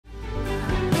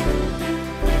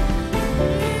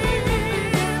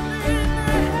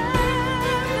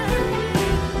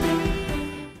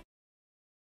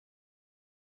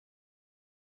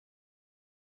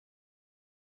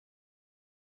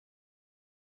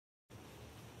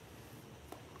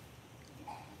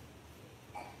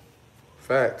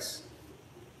Facts.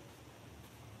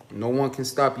 No one can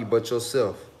stop you but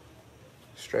yourself.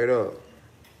 Straight up.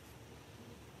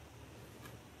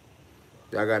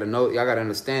 Y'all gotta know, y'all gotta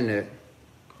understand that.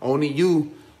 Only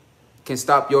you can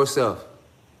stop yourself.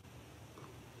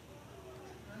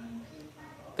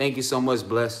 Thank you so much,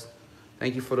 Bless.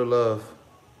 Thank you for the love.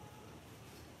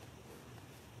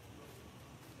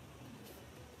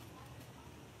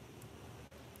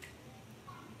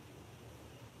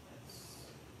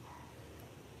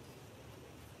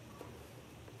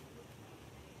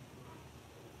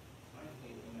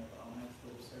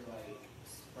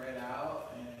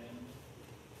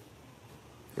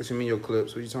 What you mean your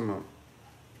clips? What you talking about?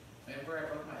 Remember I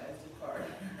broke my SD card?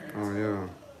 Oh, yeah.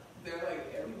 They're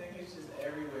like, everything is just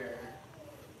everywhere.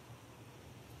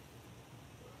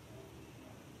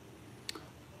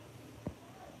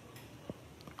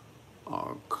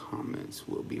 All comments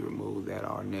will be removed that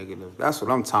are negative. That's what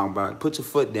I'm talking about. Put your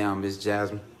foot down, Miss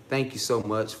Jasmine. Thank you so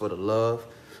much for the love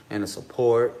and the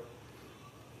support.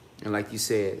 And like you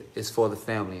said, it's for the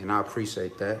family, and I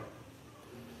appreciate that.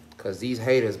 Because these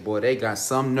haters, boy, they got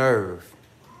some nerve.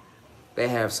 They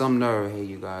have some nerve. Hey,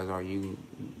 you guys, are you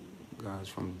guys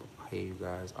from... Hey, you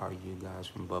guys, are you guys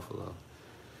from Buffalo?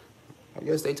 I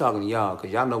guess they talking to y'all,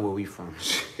 because y'all know where we from.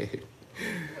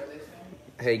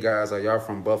 Hey, guys, are y'all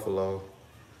from Buffalo?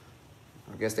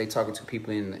 I guess they talking to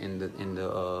people in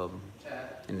the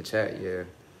chat, yeah.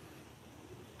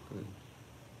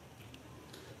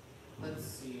 Let's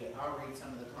see. I'll read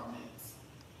some of the comments.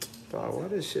 Dog, why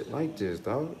this shit like this,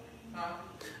 dog? Huh?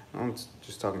 I'm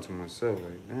just talking to myself,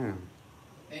 like, damn.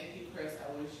 Thank you, Chris.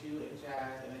 I wish you and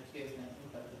Jazz and the kids nothing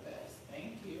but the best.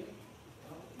 Thank you.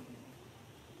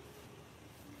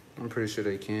 I'm pretty sure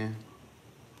they can.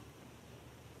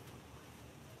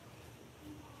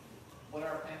 What are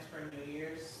our plans for New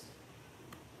Year's?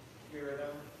 Get rid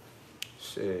of?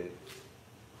 Shit.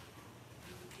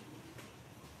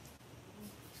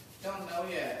 Don't know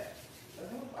yet. I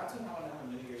told him I want to have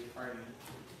a New Year's party.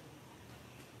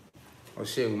 Oh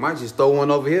shit, we might just throw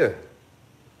one over here.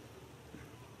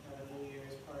 Have a New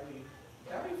Year's party.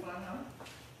 That'd be fun, huh?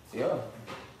 Yeah.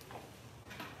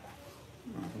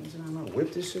 I'm gonna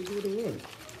whip this shit through the wood.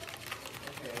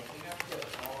 Okay, we have to put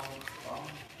all.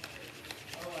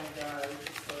 Oh my god, this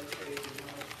is so crazy.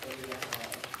 How much flavor I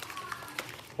have.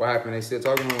 What happened? They still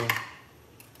talking to me?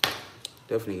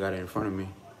 Definitely got it in front of me.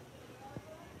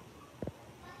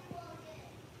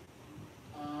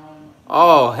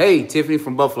 Oh, hey, Tiffany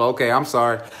from Buffalo. Okay, I'm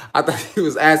sorry. I thought he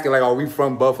was asking, like, are we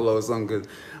from Buffalo or something? Cause,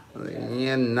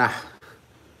 yeah, nah.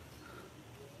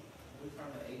 We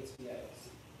from the ATX.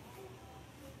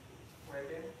 Right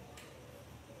there.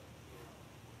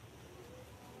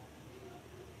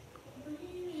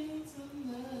 Bring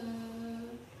some love.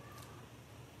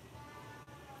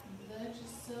 Let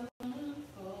yourself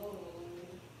unfold.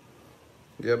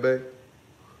 Yeah, babe.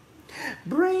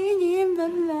 Bring in the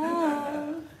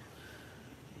love.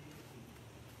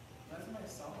 That's my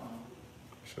song.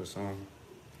 It's your song.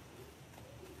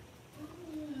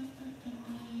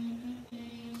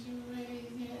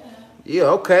 Yeah,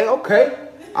 okay.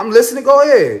 I'm listening. Go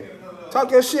ahead.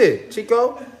 Talk your shit,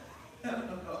 Chico.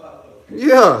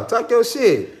 Yeah, talk your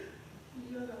shit.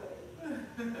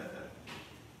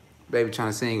 Baby trying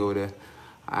to sing over there.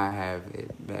 I have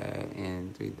it bad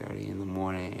in 3:30 in the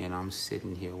morning, and I'm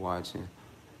sitting here watching.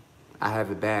 I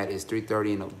have it bad. It's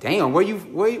 3:30 in the... Damn, where you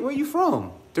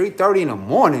from? 3:30 in the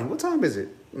morning? What time is it?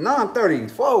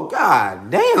 9:34. God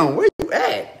damn, where you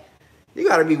at? You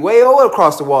gotta be way over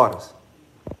across the waters.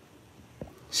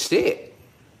 Shit.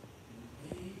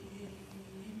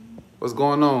 What's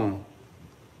going on?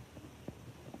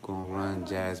 Gonna run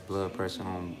Jazz blood pressure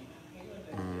on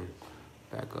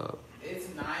back up. It's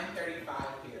 9:35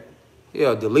 here.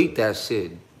 Yeah, delete that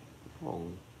shit. Oh.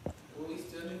 Will we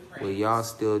still do pranks? Will y'all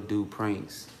still do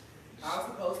pranks? I was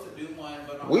supposed to do one,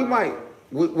 but We might.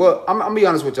 Well, I'm gonna be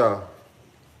honest with y'all.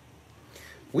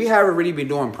 We haven't really been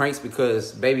doing pranks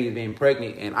because baby is being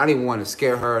pregnant, and I didn't want to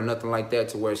scare her or nothing like that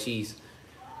to where she's,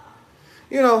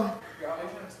 you know. You're always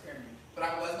trying to scare me. But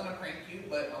I was gonna prank you,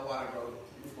 but my water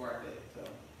broke before I did. So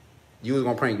You was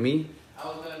gonna prank me? I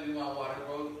was gonna do my water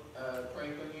broke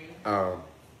prank on you. Oh.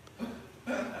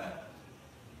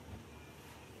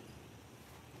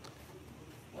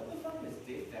 What the fuck is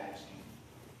dick dashing?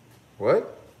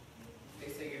 What?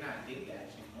 They say you're not dick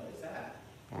dashing. What is that?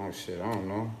 Oh shit, I don't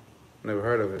know. Never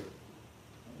heard of it.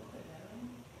 What the hell?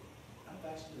 I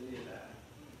thought you did that.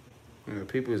 Yeah,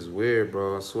 people is weird,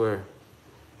 bro. I swear.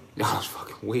 Y'all's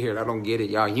fucking weird. I don't get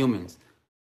it. Y'all humans.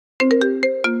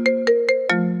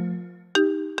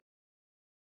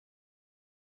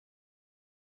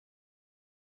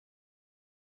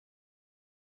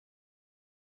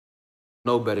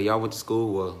 know better. Y'all went to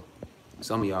school. Well,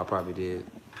 some of y'all probably did.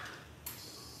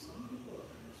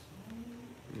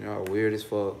 Y'all weird as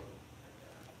fuck.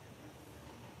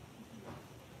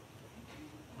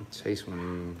 Chase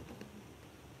one.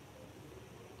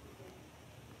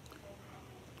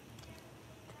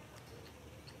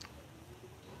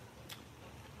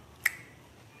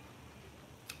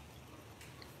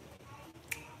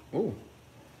 Ooh.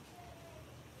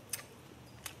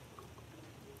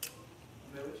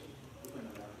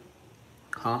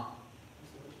 Huh?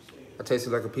 I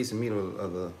tasted like a piece of meat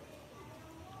of the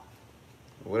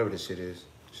whatever this shit is.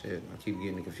 Shit, I keep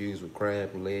getting confused with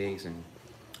crab legs and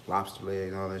lobster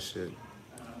legs and all that shit.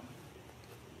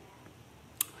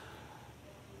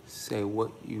 Say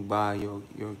what you buy your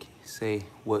say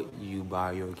what you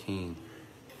buy your king.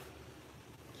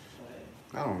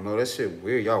 I don't know, that shit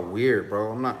weird. Y'all weird,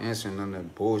 bro. I'm not answering none of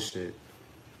that bullshit.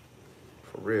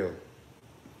 For real.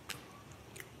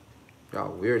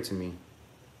 Y'all weird to me.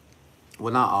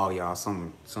 Well, not all y'all,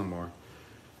 some more.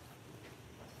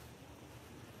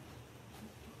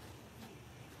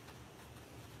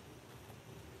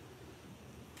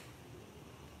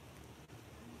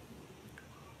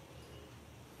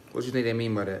 What you think they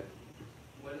mean by that?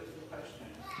 What is the question?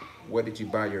 What did you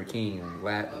buy your king?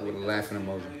 With a laughing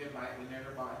emoji. We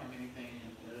never bought him anything.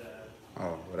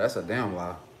 Oh, well, that's a damn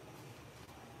lie.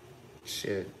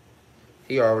 Shit.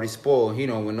 He already spoiled. He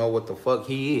don't even know what the fuck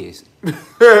he is.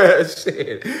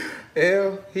 Shit.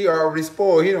 Hell, he already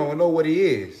spoiled. He don't even know what he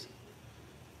is.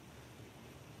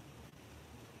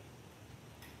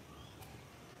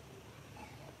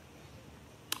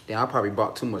 Damn, I probably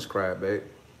bought too much crab, babe.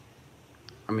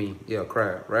 I mean, yeah,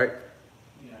 crab, right?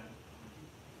 Yeah.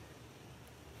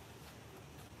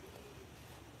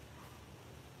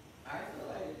 I feel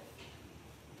like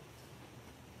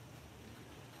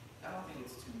I don't think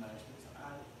it's too much. It's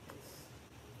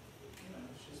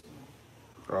it's just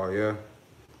Oh, yeah?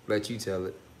 Let you tell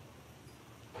it.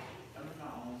 I'm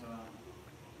not almost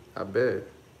I bet.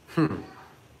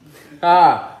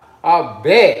 I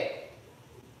bet.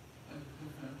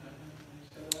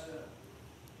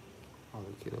 All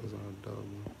the kiddos are adult.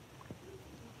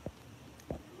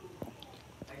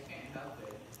 I can't help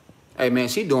it. Hey, man,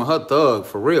 she doing her thug,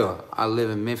 for real. I live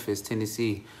in Memphis,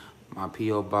 Tennessee. My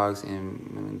P.O. box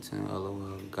in Wilmington,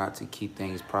 LOL. Got to keep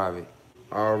things private.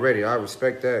 Already, I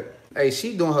respect that. Hey,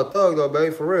 she doing her thug, though,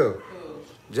 babe, for real. Who?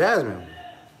 Jasmine.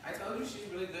 I told you she's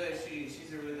really good.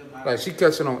 She's a really good model. Like, she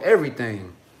catching on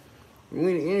everything.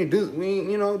 We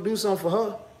do something for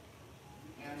her.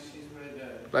 Yeah, she's really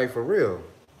good. Like, for real.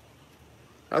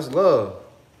 That's love.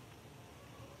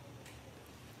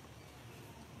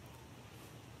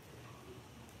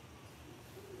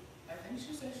 I think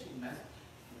she said she messed.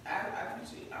 I think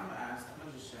she. I'm gonna ask. I'm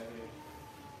gonna just check it.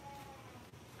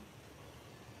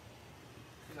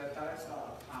 Because I thought I saw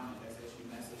a comment that said she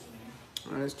messaged me.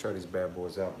 All right, let's try these bad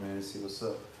boys out, man. Let's see what's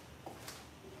up.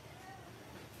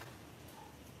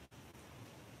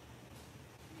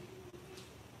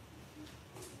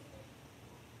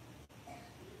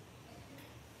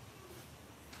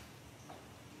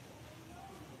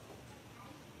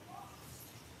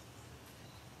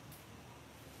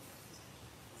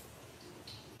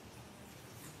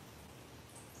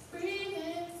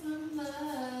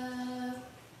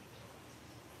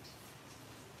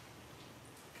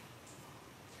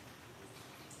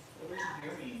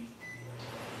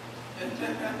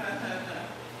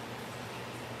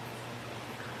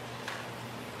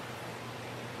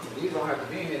 These don't have to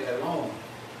be in here that long.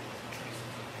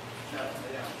 No,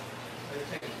 they don't. They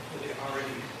take it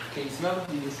already. Can you smell it?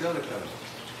 You can smell the color.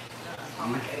 All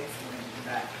my eggs went in the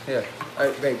back. Yeah. All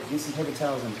right, babe, get some paper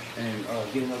towels and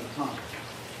get another pump.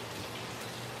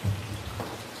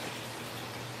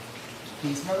 Can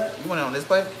you smell that? You want it on this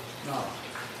plate? No.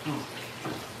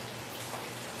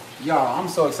 Y'all, I'm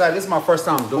so excited. This is my first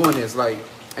time doing this, like,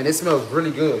 and it smells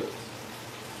really good.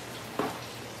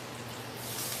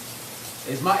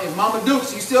 Is Mama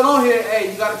Dukes, you still on here?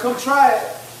 Hey, you gotta come try it.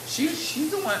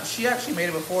 She's the one. She actually made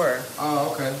it before.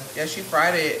 Oh, okay. Yeah, she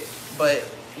fried it, but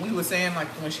we were saying like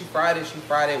when she fried it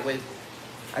with.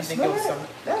 I think it was some.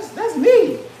 That's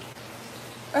me.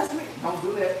 That's me. Don't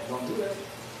do that. Don't do that.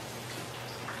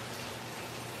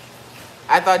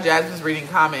 I thought Jazz was reading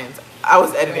comments. I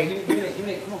was editing. Hey, give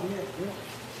me that. Come on, give me that.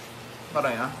 Hold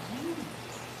on, y'all.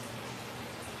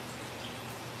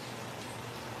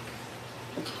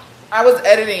 I was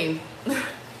editing.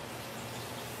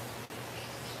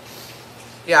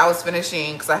 Yeah, I was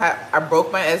finishing because I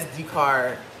broke my SD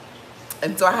card,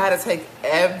 and so I had to take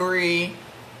every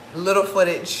little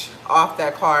footage off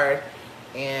that card,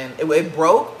 and it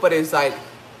broke, but it's like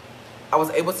I was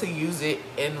able to use it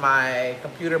in my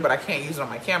computer, but I can't use it on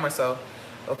my camera. So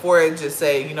before it just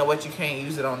say, you know what, you can't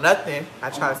use it on nothing, I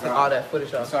try to take all that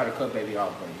footage off. Sorry to cut baby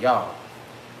off, but y'all,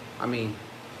 I mean,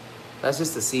 that's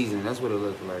just the season. That's what it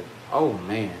looks like. Oh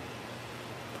man.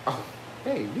 Oh,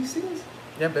 hey, do you see this?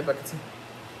 Yeah, babe, I can see.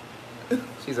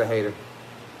 She's a hater.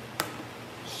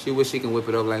 She wish she can whip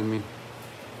it up like me.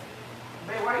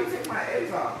 Man, why do you take my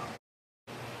eggs off?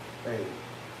 Hey.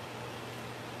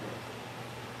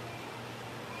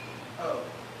 Oh.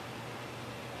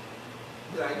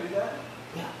 Did I do that?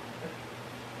 Yeah.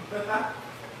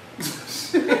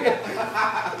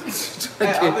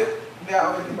 Hey, I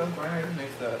always get those burners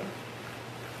mixed up.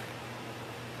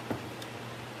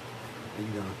 Are you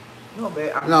done? No,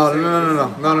 babe.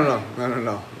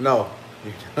 No.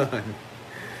 You're done.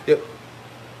 Yep.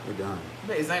 We're done.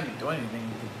 Babe, it's not even doing anything.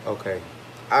 Okay.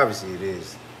 Obviously it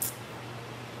is.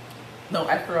 No,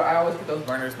 after all, I always get those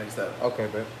burners mixed up. Okay,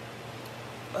 babe.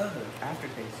 Ugh,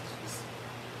 aftertaste is just...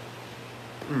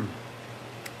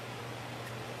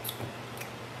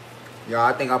 Y'all,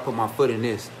 I think I put my foot in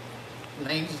this.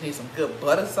 Now you just need some good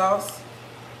butter sauce.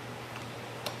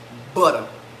 Butter.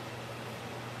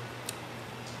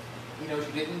 You know what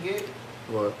you didn't get?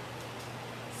 What?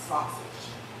 Sausage.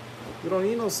 You don't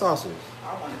need no sausage.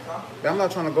 I want sausage. I'm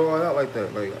not trying to go all out like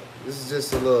that. Like, this is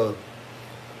just a little,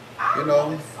 you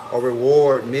know, a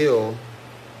reward meal.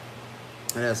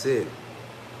 And that's it.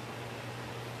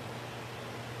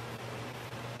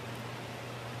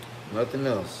 Nothing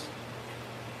else.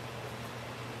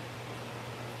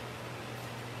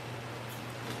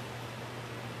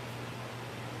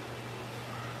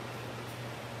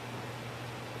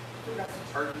 You got some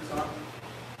turkey sausage?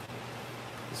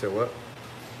 You said what?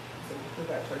 You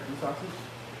got turkey sausage?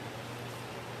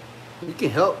 You can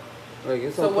help. Like,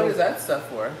 it's So okay. what is that stuff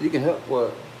for? You can help.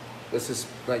 What? Let's just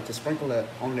like to sprinkle that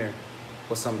on there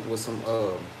with some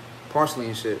parsley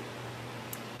and shit.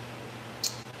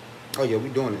 Oh yeah, we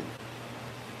doing it.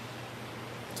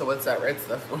 So what's that red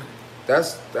stuff for?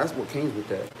 That's what came with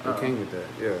that. What came with that?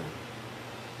 Yeah.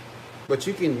 But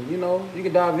you can, you know, you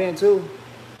can dive in too.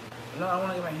 No, I want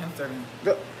to get my hands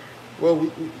dirty.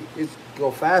 Well, it's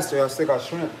go faster. I still got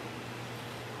shrimp.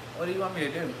 What do you want me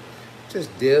to do?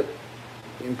 Just dip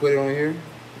and put it on here.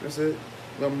 That's it.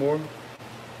 No more.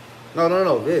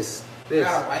 No. This. I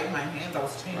gotta wipe my hands. I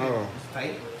was changing. Oh. It's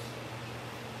tight.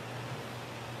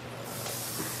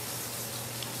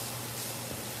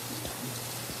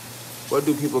 What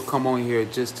do people come on here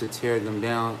just to tear them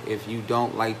down? If you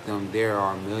don't like them, there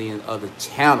are a million other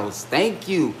channels. Thank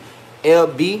you,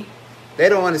 LB. They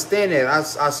don't understand that.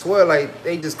 I swear, like,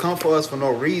 they just come for us for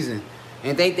no reason.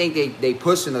 And they think they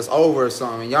pushing us over or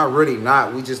something. And y'all really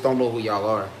not. We just don't know who y'all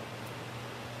are.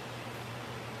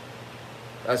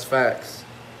 That's facts.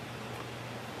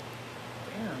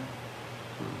 Damn.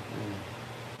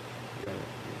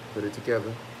 Put it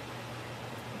together.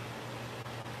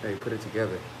 Hey, put it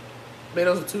together. But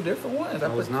those are two different ones.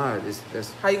 No, it's not.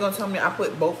 That's How you gonna tell me I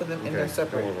put both of them in there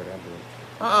separate? Don't worry about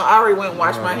that. I already went and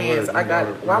washed my don't hands. worry, I got don't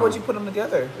it. worry, Why no. would you put them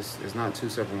together? It's not two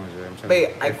separate ones. I'm trying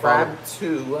Babe, I they follow- grabbed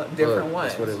two different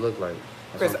ones. That's what it looked like.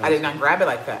 Chris, I did not grab it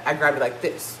like that. I grabbed it like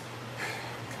this.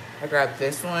 I grabbed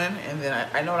this one, and then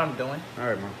I know what I'm doing. All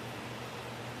right, man.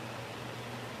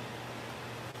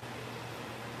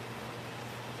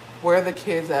 Where are the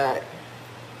kids at?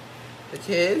 The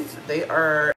kids, they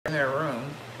are in their room.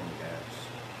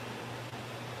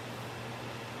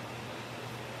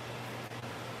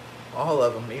 All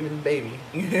of them, even the baby.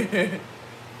 See, I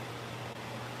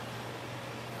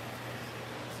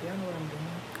know what I'm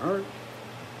doing. All right.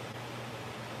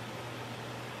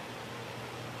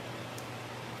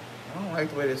 I don't like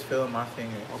the way this feels in my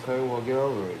fingers. Okay, well, get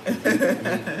over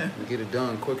it. Get it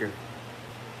done quicker.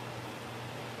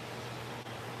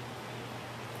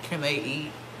 Can they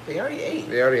eat? They already ate.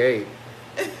 They already ate.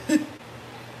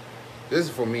 This is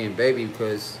for me and baby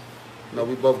because, you know,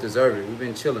 we both deserve it. We've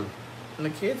been chilling. And the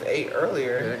kids ate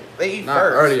earlier. Yeah, They eat not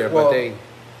first. earlier, Well, but they.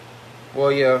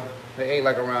 Well, yeah, they ate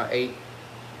like around 8.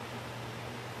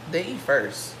 They eat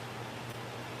first.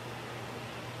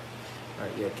 All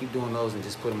right, yeah, keep doing those and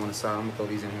just put them on the side. I'm gonna throw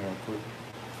these in here real quick.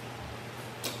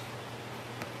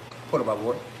 Put them by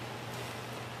board.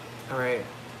 All right.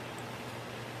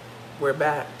 We're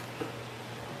back.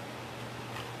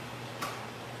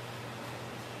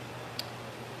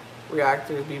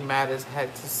 Reactors be mad as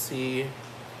heck to see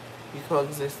you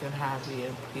coexisting happy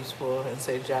and peaceful and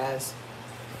say, Jazz,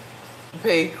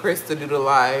 pay Chris to do the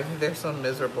live. They're so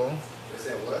miserable. They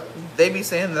said what? They be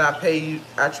saying that I pay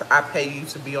you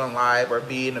to be on live or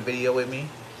be in a video with me.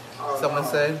 Oh, Someone no.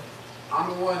 said. I'm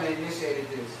the one that initiated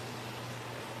this.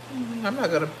 I'm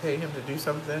not gonna pay him to do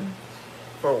something.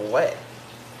 For what?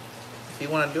 If he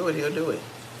want to do it, he'll do it.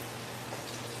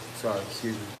 Sorry,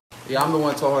 excuse me. Yeah, I'm the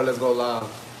one told her let's go live.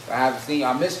 I haven't seen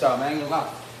y'all. I missed y'all, man. I ain't gonna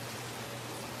lie.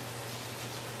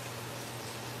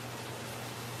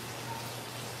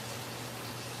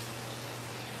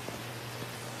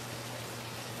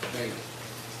 Thank you.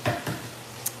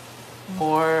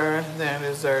 More than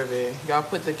deserving. Y'all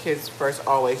put the kids first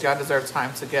always. Y'all deserve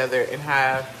time together and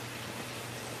have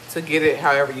to get it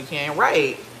however you can.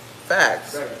 Right.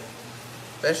 Facts. Right.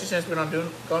 Especially since we don't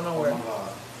go nowhere. Oh my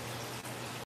God.